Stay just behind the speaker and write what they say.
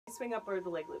swing up or the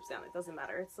leg loops down. It doesn't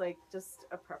matter. It's like just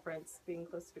a preference, being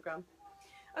close to the ground.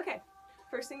 Okay,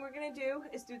 first thing we're gonna do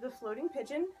is do the floating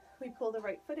pigeon. We pull the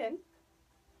right foot in,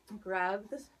 grab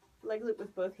the leg loop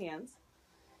with both hands,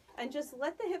 and just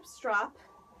let the hips drop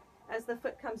as the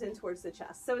foot comes in towards the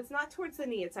chest. So it's not towards the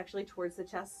knee, it's actually towards the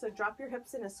chest. So drop your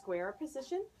hips in a square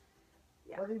position.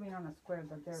 Yeah. What do you mean on a square?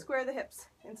 Square the hips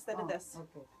instead of this.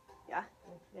 Okay. Yeah,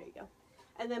 there you go.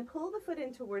 And then pull the foot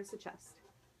in towards the chest.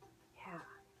 Yeah,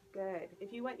 good.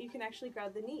 If you want, you can actually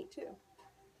grab the knee too,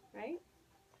 right?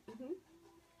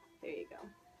 There you go.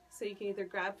 So you can either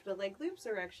grab the leg loops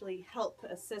or actually help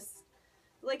assist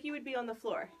like you would be on the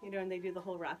floor, you know, and they do the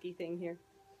whole Rocky thing here.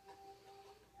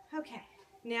 Okay,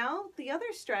 now the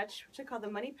other stretch, which I call the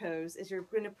money pose, is you're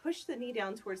going to push the knee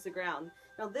down towards the ground.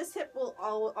 Now this hip will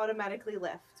automatically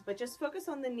lift, but just focus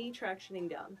on the knee tractioning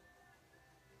down.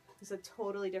 It's a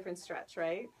totally different stretch,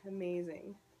 right?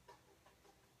 Amazing.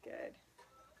 Good.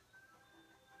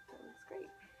 That looks great.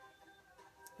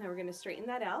 Now we're going to straighten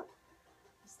that out.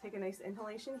 Just take a nice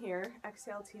inhalation here.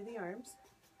 Exhale to the arms.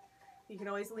 You can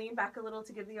always lean back a little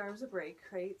to give the arms a break,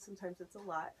 right? Sometimes it's a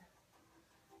lot.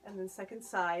 And then second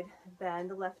side,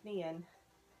 bend the left knee in.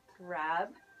 Grab.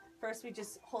 First we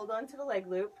just hold on to the leg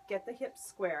loop, get the hips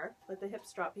square, let the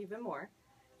hips drop even more.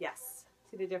 Yes,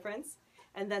 see the difference?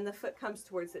 And then the foot comes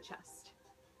towards the chest.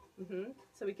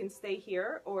 So we can stay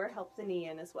here or help the knee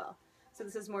in as well. So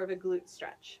this is more of a glute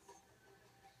stretch.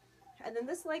 And then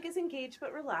this leg is engaged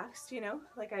but relaxed, you know,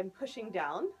 like I'm pushing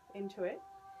down into it.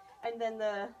 And then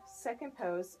the second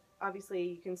pose, obviously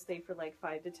you can stay for like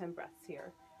 5 to 10 breaths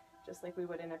here, just like we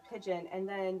would in a pigeon. And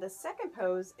then the second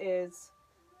pose is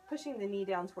pushing the knee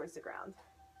down towards the ground.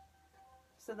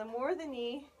 So the more the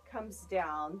knee comes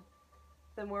down,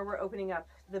 the more we're opening up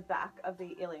the back of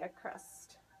the iliac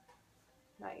crest.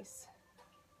 Nice.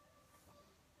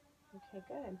 Okay,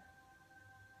 good.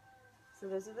 So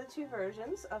those are the two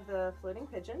versions of the floating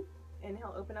pigeon.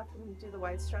 Inhale, open up and do the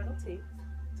wide straddle T.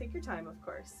 Take your time, of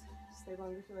course. Stay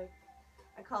long as you like.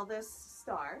 I call this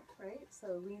star, right?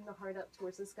 So lean the heart up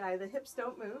towards the sky. The hips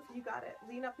don't move. You got it.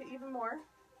 Lean up even more.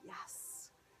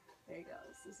 Yes. There you go.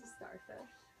 This is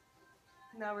starfish.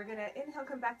 Now we're going to inhale,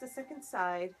 come back to second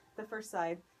side, the first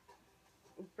side.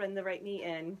 Bend the right knee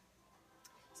in.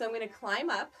 So I'm going to climb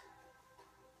up.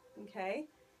 Okay.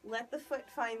 Let the foot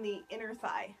find the inner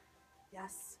thigh.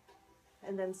 Yes.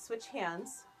 And then switch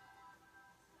hands.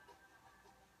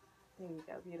 There you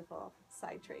go. Beautiful.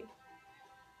 Side tree.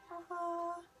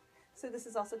 So this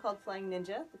is also called flying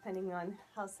ninja, depending on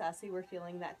how sassy we're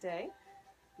feeling that day.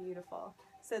 Beautiful.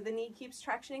 So the knee keeps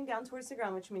tractioning down towards the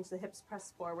ground, which means the hips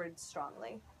press forward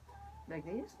strongly. Like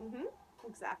this?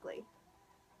 Exactly.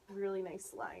 Really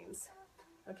nice lines.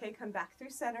 Okay, come back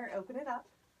through center, open it up.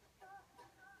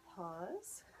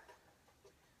 Pause.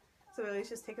 So always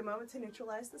just take a moment to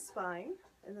neutralize the spine,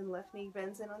 and then left knee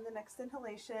bends in on the next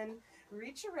inhalation.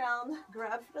 Reach around,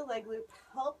 grab for the leg loop,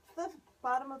 help the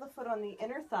bottom of the foot on the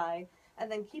inner thigh,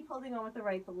 and then keep holding on with the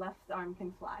right. The left arm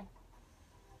can fly.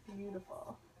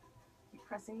 Beautiful. Keep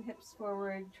pressing hips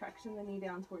forward, traction the knee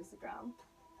down towards the ground.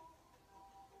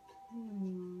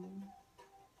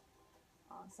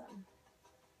 Awesome.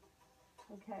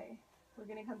 Okay, we're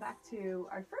going to come back to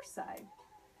our first side.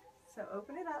 So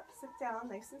open it up, sit down,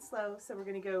 nice and slow. So we're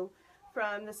going to go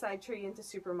from the side tree into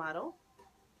supermodel.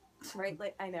 Right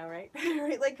leg, I know, right?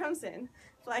 Right leg comes in,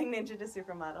 flying ninja to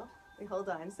supermodel. We hold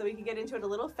on so we can get into it a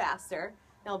little faster.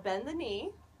 Now bend the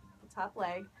knee, the top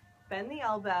leg, bend the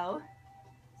elbow,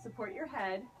 support your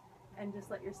head, and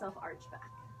just let yourself arch back.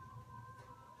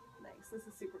 Nice, this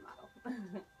is supermodel.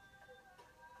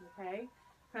 Okay,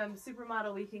 from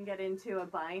supermodel we can get into a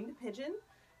bind pigeon.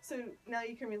 So now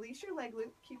you can release your leg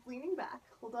loop, keep leaning back,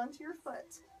 hold on to your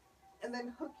foot, and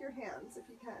then hook your hands if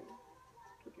you can.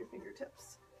 Hook your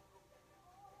fingertips.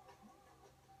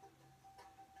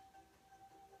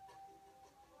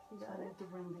 You got it. To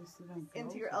bring this even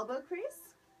Into your elbow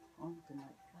crease. Onto my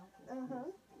elbow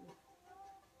crease.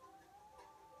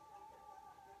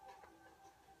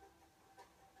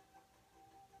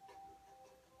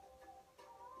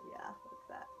 Yeah, like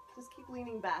that. Just keep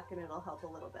leaning back and it'll help a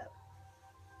little bit.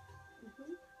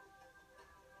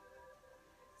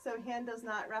 So hand does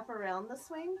not wrap around the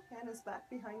swing. Hand is back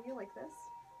behind you like this.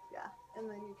 Yeah, and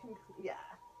then you can,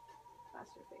 cross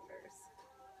your fingers.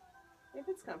 If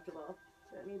it's comfortable.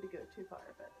 You don't need to go too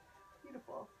far, but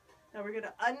beautiful. Now we're going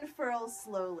to unfurl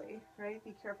slowly, right?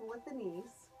 Be careful with the knees.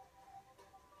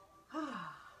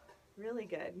 Really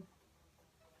good.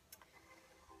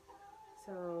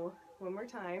 So one more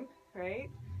time, right?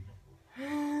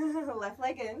 Left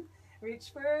leg in.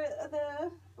 Reach for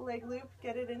the leg loop,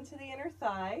 get it into the inner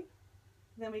thigh.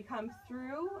 Then we come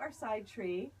through our side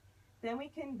tree. Then we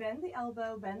can bend the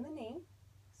elbow, bend the knee,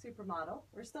 supermodel.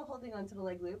 We're still holding onto the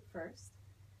leg loop first.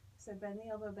 So bend the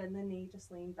elbow, bend the knee,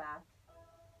 just lean back.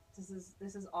 This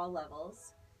is all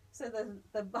levels. So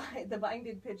the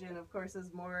binded pigeon, of course,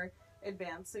 is more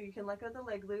advanced. So you can let go of the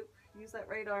leg loop, use that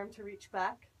right arm to reach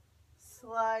back,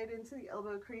 slide into the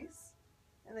elbow crease,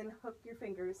 and then hook your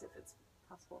fingers if it's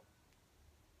possible.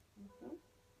 Mm-hmm.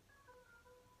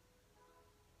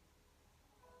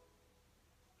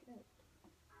 Good.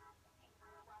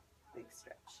 Big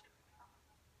stretch.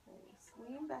 Nice.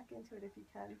 Lean back into it if you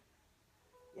can.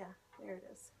 Yeah, there it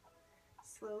is.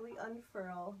 Slowly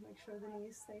unfurl. Make sure the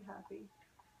knees stay happy.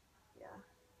 Yeah.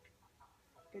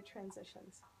 Good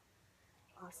transitions.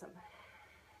 Awesome.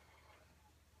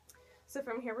 So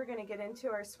from here we're going to get into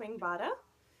our swing bada.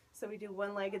 So we do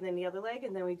one leg and then the other leg,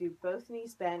 and then we do both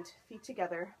knees bent, feet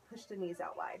together, push the knees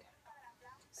out wide.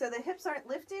 So the hips aren't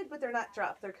lifted, but they're not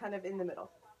dropped. They're kind of in the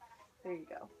middle. There you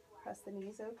go. Press the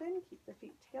knees open, keep the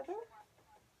feet together.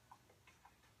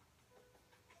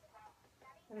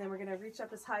 And then we're going to reach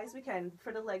up as high as we can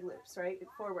for the leg loops, right?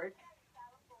 Forward.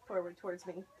 Forward towards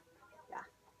me. Yeah.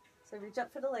 So reach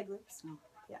up for the leg loops.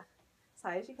 Yeah. As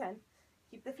high as you can.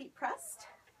 Keep the feet pressed.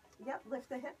 Yep, lift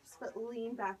the hips, but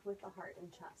lean back with the heart and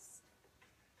chest.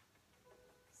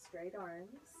 Straight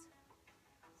arms.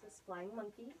 This is flying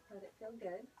monkey. Let it feel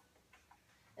good.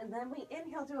 And then we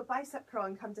inhale, do a bicep curl,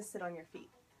 and come to sit on your feet.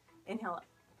 Inhale up.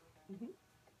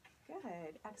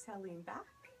 Good. Exhale, lean back.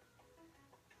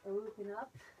 Open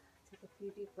up. Take a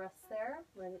few deep breaths there.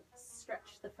 Let it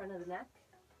stretch the front of the neck.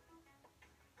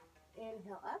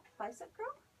 Inhale up, bicep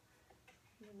curl.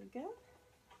 Really good.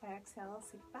 Exhale,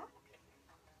 sink back.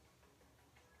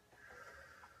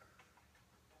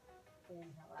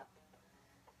 Inhale up.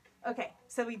 Okay,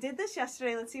 so we did this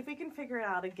yesterday. Let's see if we can figure it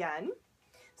out again.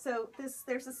 So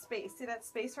there's a space. See that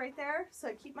space right there? So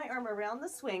I keep my arm around the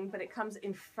swing, but it comes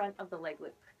in front of the leg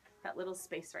loop. That little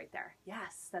space right there.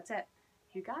 Yes, that's it.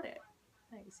 You got it.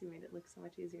 Nice. You made it look so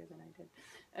much easier than I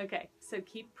did. Okay, so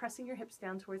keep pressing your hips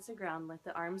down towards the ground. Let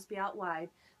the arms be out wide.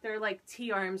 They're like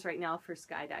T arms right now for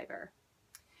skydiver.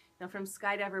 Now from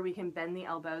skydiver, we can bend the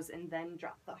elbows and then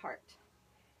drop the heart.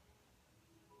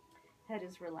 Head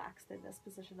is relaxed in this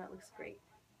position. That looks great.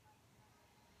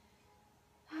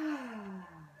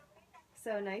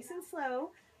 So nice and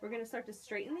slow. We're going to start to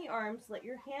straighten the arms. Let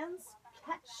your hands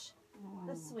catch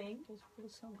the swing. This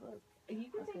feels so good. You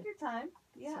can take your time.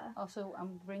 Yeah. So, also,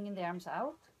 I'm bringing the arms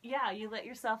out. Yeah, you let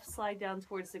yourself slide down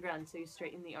towards the ground so you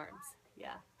straighten the arms.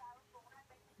 Yeah.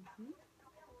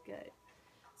 Good.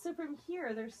 So from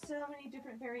here, there's so many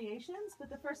different variations, but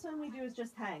the first one we do is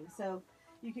just hang. So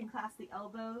you can clasp the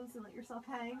elbows and let yourself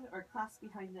hang, or clasp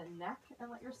behind the neck and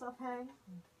let yourself hang.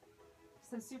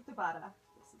 So Supta Baddha.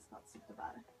 This is called Supta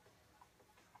Baddha.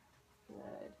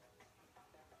 Good.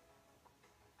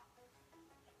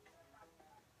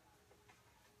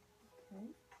 Okay.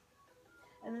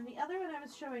 And then the other one I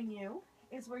was showing you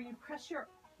is where you press your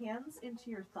hands into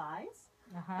your thighs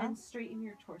and straighten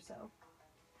your torso.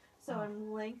 So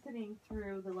I'm lengthening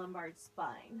through the lumbar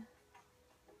spine.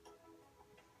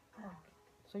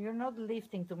 So you're not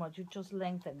lifting too much, you're just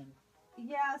lengthening.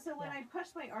 Yeah, so when I push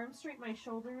my arms straight, my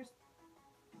shoulders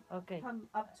come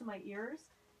up to my ears,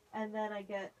 and then I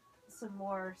get some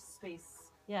more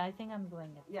space. Yeah, I think I'm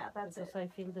doing it. Yeah, that's because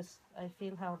it. I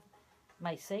feel how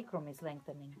my sacrum is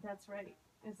lengthening. That's right.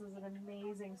 This is an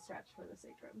amazing stretch for the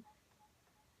sacrum.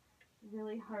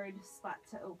 Really hard spot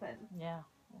to open. Yeah.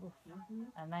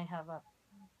 And I have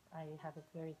it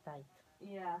very tight.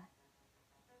 Yeah.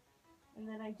 And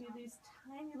then I do these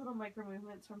tiny little micro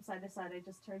movements from side to side. I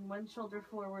just turn one shoulder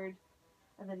forward,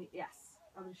 and then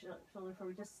other shoulder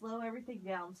forward. Just slow everything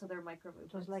down so they're micro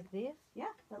movements. Just like this? Yeah,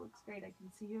 that looks great. I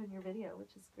can see you in your video,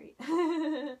 which is great.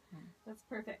 That's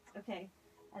perfect. Okay.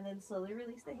 And then slowly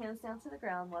release the hands down to the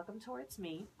ground. Welcome towards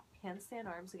me. Handstand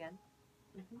arms again.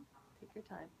 Take your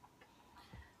time.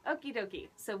 Okie dokie.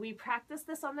 So we practice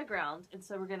this on the ground, and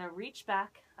so we're going to reach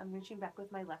back. I'm reaching back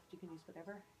with my left. You can use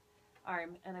whatever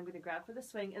arm, and I'm going to grab for the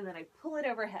swing, and then I pull it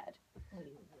overhead.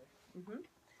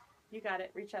 You got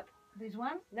it. Reach up. This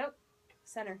one? Nope.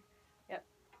 Center. Yep.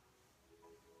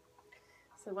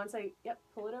 So once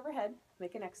pull it overhead,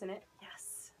 make an X in it.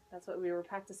 Yes. That's what we were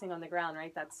practicing on the ground,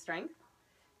 right? That's strength.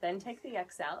 Then take the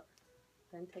X out.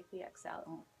 Then take the X out.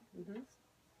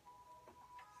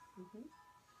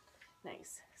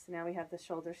 Nice. So now we have the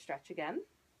shoulder stretch again.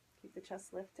 Keep the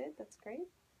chest lifted. That's great.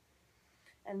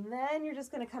 And then you're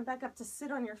just going to come back up to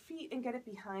sit on your feet and get it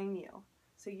behind you.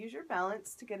 So use your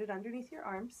balance to get it underneath your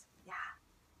arms. Yeah.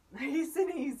 Nice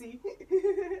and easy.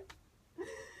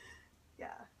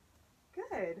 Yeah.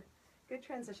 Good. Good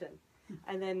transition.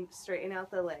 And then straighten out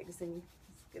the legs and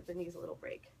give the knees a little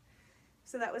break.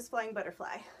 So that was flying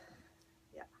butterfly.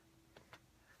 Yeah.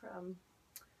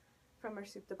 From our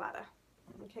Supta Baddha.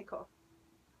 Okay, cool.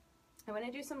 I want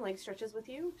to do some leg stretches with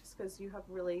you just because you have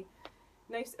really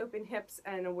nice open hips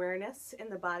and awareness in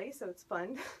the body, so it's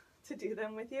fun to do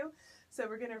them with you. So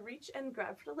we're going to reach and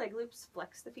grab for the leg loops,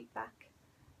 flex the feet back.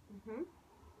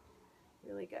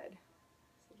 Really good.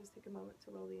 So just take a moment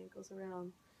to roll the ankles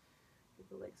around, give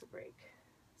the legs a break.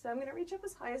 So I'm going to reach up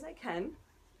as high as I can.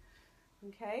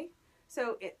 Okay,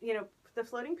 so the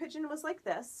floating pigeon was like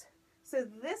this. So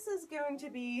this is going to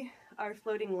be our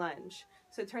floating lunge.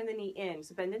 So turn the knee in.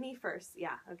 So bend the knee first.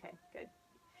 Yeah, okay, good.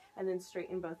 And then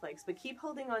straighten both legs. But keep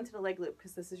holding on to the leg loop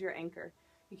because this is your anchor.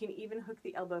 You can even hook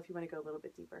the elbow if you want to go a little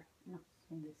bit deeper. No,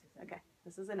 this is enough. Okay,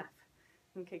 this is enough.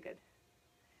 Okay, good.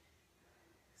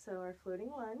 So our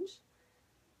floating lunge.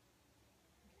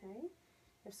 Okay.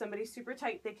 If somebody's super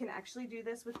tight, they can actually do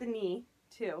this with the knee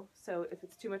too. So if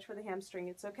it's too much for the hamstring,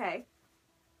 it's okay.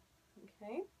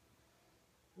 Okay.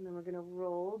 And then we're going to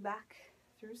roll back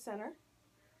through center.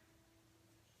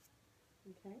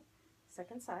 Okay.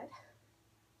 Second side.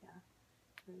 Yeah.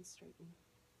 And then straighten.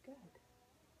 Good.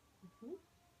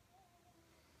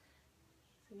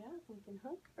 So yeah, we can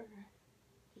hook or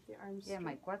keep the arms straight. Yeah,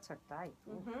 my quads are tight.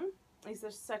 These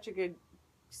are such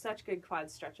good quad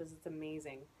stretches. It's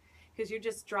amazing. Because you're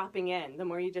just dropping in. The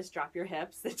more you just drop your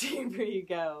hips, the deeper you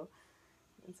go.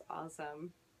 It's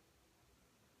awesome.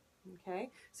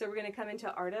 Okay, so we're going to come into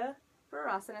Ardha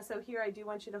Virasana. So here I do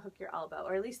want you to hook your elbow,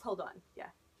 or at least hold on. Yeah,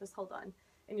 just hold on.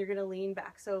 And you're going to lean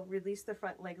back. So release the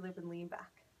front leg loop and lean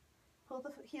back. Pull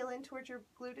the heel in towards your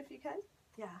glute if you can.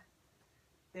 Yeah,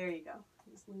 there you go.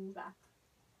 Just lean back.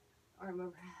 Arm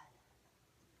overhead.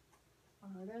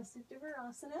 Ardha Supta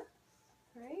Virasana.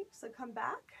 Right, so come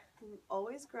back.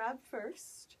 Always grab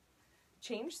first.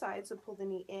 Change sides, so pull the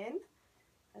knee in.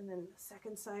 And then the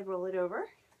second side, roll it over.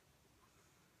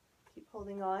 Keep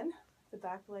holding on the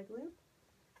back leg loop.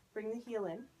 Bring the heel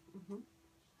in.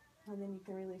 And then you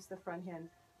can release the front hand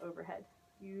overhead.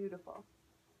 Beautiful.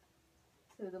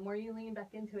 So the more you lean back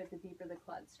into it, the deeper the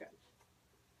quad stretch.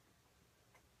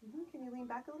 Can you lean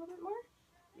back a little bit more?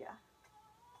 Yeah.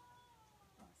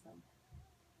 Awesome.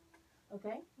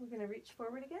 Okay, we're going to reach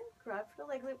forward again, grab for the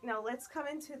leg loop. Now let's come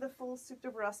into the full Supta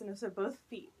Virasana. So both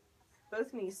feet,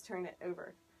 both knees, turn it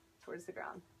over towards the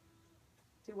ground.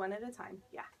 Do one at a time.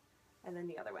 Yeah. And then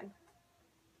the other one.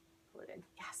 Pull it in.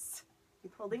 Yes.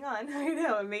 Keep holding on. I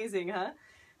know, amazing, huh?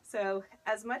 So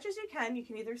as much as you can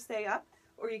either stay up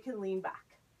or you can lean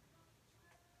back.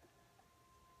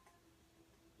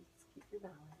 Just keep your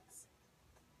balance.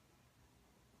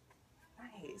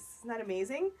 Nice. Isn't that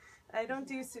amazing? I don't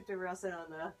do Supta Virasana on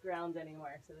the ground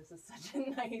anymore, so this is such a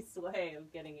nice way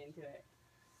of getting into it.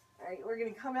 All right, we're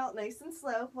going to come out nice and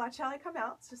slow. Watch how I come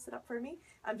out. Just sit up for me.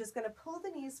 I'm just going to pull the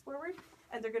knees forward,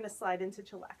 and they're going to slide into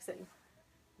Chilaxin.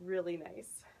 Really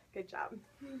nice. Good job.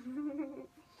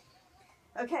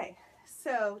 Okay,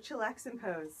 so Chilaxin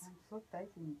pose. I'm so tight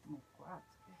in my quads.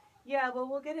 Yeah, well,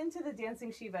 we'll get into the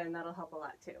dancing Shiva, and that'll help a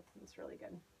lot too. It's really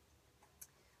good.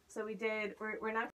 So we're not